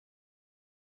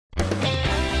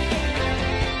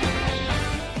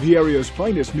The area's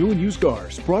finest new and used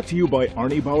cars, brought to you by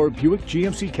Arnie Bauer Buick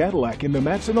GMC Cadillac in the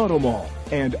Matteson Auto Mall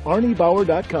and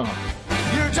ArnieBauer.com.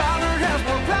 Your dollar has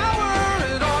more power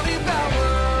at Arnie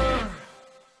Bauer.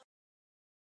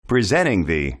 Presenting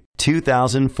the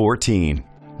 2014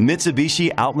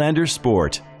 Mitsubishi Outlander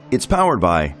Sport. It's powered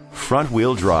by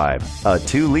front-wheel drive, a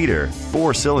 2-liter,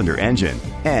 4-cylinder engine,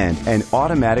 and an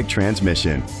automatic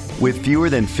transmission. With fewer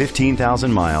than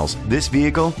 15,000 miles, this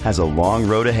vehicle has a long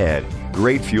road ahead.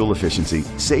 Great fuel efficiency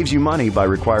saves you money by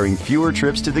requiring fewer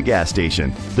trips to the gas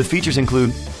station. The features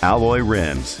include alloy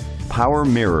rims, power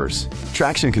mirrors,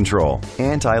 traction control,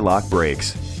 anti-lock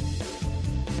brakes.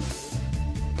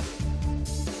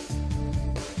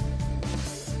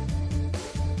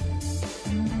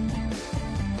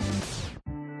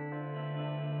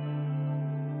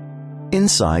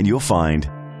 Inside you'll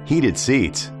find heated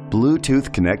seats, Bluetooth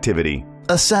connectivity,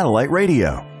 a satellite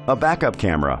radio, a backup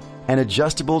camera, an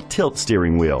adjustable tilt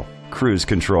steering wheel, cruise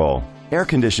control, air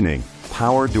conditioning,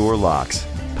 power door locks,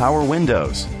 power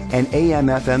windows, an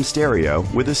AM/FM stereo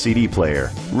with a CD player.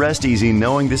 Rest easy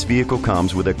knowing this vehicle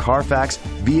comes with a Carfax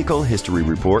Vehicle History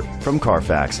Report from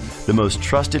Carfax, the most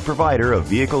trusted provider of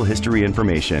vehicle history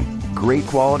information. Great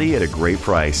quality at a great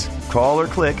price. Call or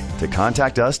click to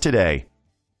contact us today.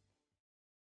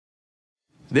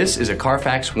 This is a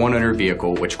Carfax one-owner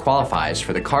vehicle which qualifies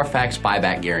for the Carfax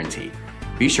buyback guarantee.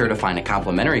 Be sure to find a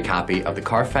complimentary copy of the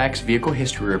Carfax Vehicle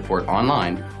History Report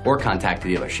online or contact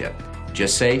the dealership.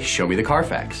 Just say, "Show me the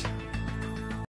Carfax."